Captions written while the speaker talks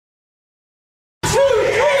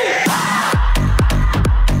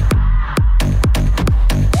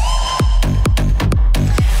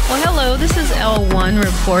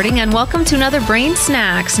recording, and welcome to another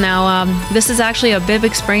BrainSnax. Now, this is actually a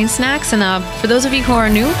BIBX BrainSnax, and for those of you who are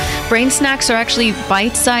new, BrainSnax are actually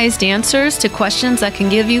bite-sized answers to questions that can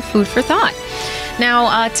give you food for thought.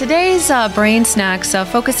 Now, today's BrainSnax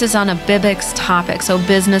focuses on a BIBX topic, so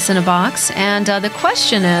business in a box, and the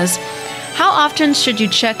question is, how often should you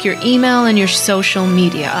check your email and your social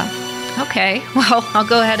media? Okay, well, I'll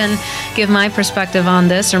go ahead and give my perspective on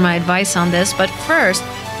this, or my advice on this, but first,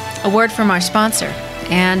 a word from our sponsor,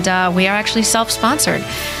 and we are actually self-sponsored.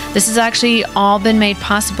 This has actually all been made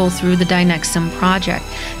possible through the Dynexum project.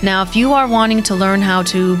 Now, if you are wanting to learn how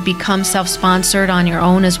to become self-sponsored on your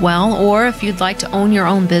own as well, or if you'd like to own your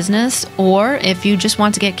own business, or if you just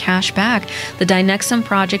want to get cash back, the Dynexum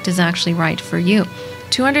project is actually right for you.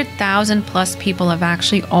 200,000 plus people have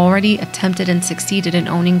actually already attempted and succeeded in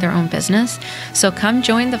owning their own business. So come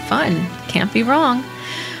join the fun. Can't be wrong.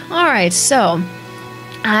 All right, so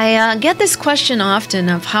I get this question often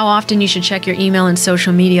of how often you should check your email and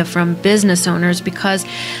social media from business owners, because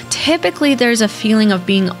typically there's a feeling of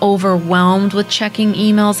being overwhelmed with checking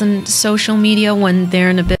emails and social media when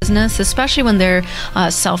they're in a business, especially when they're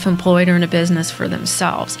self-employed or in a business for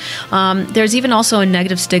themselves. There's even also a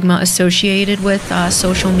negative stigma associated with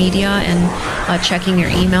social media and checking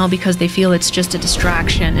your email, because they feel it's just a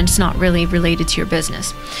distraction and it's not really related to your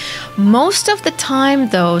business. Most of the time,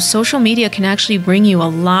 though, social media can actually bring you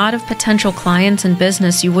a lot of potential clients and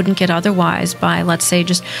business you wouldn't get otherwise by, let's say,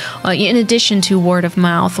 just in addition to word of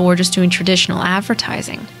mouth or just doing traditional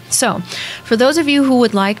advertising. So, for those of you who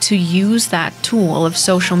would like to use that tool of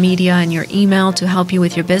social media and your email to help you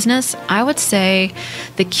with your business, I would say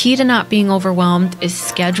the key to not being overwhelmed is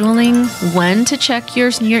scheduling when to check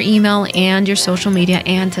your email and your social media,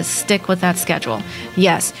 and to stick with that schedule.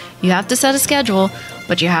 Yes, you have to set a schedule,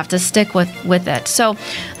 but you have to stick with it. So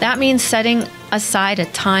that means setting aside a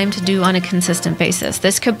time to do on a consistent basis.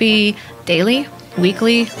 This could be daily,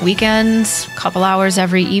 weekly, weekends, couple hours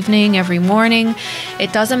every evening, every morning.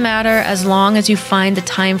 It doesn't matter, as long as you find the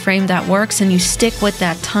time frame that works and you stick with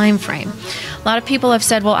that time frame. A lot of people have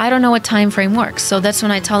said, well, I don't know what time frame works. So that's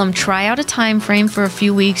when I tell them, try out a time frame for a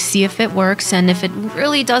few weeks, see if it works. And if it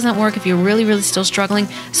really doesn't work, if you're really still struggling,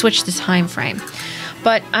 switch the time frame.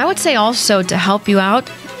 But I would say also, to help you out,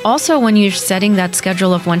 also when you're setting that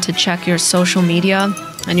schedule of when to check your social media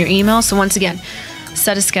and your email. So once again,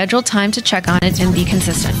 set a scheduled time to check on it and be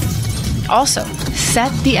consistent. Also,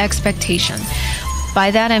 set the expectation. By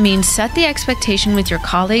that I mean set the expectation with your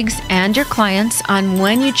colleagues and your clients on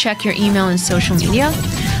when you check your email and social media.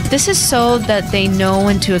 This is so that they know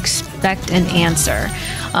when to expect an answer.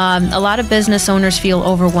 A lot of business owners feel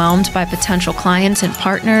overwhelmed by potential clients and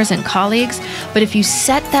partners and colleagues, but if you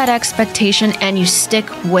set that expectation and you stick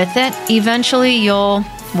with it, eventually you'll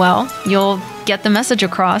get the message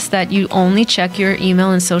across that you only check your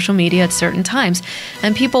email and social media at certain times,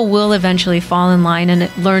 and people will eventually fall in line and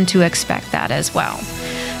learn to expect that as well.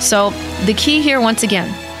 So the key here, once again,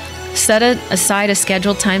 set aside a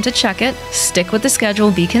scheduled time to check it, stick with the schedule,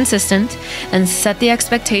 be consistent, and set the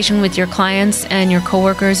expectation with your clients and your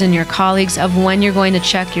coworkers and your colleagues of when you're going to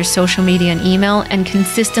check your social media and email, and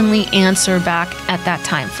consistently answer back at that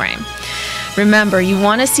time frame. Remember, you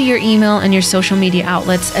want to see your email and your social media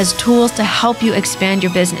outlets as tools to help you expand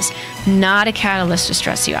your business, not a catalyst to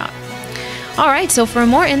stress you out. All right, so for a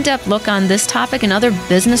more in-depth look on this topic and other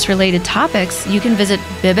business-related topics, you can visit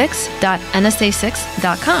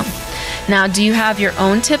bibx.nsa6.com. Now, do you have your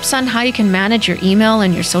own tips on how you can manage your email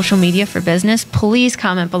and your social media for business? Please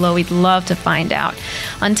comment below. We'd love to find out.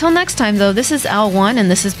 Until next time, though, this is L1,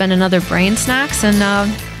 and this has been another BrainSnax,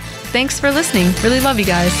 and thanks for listening. Really love you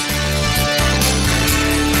guys.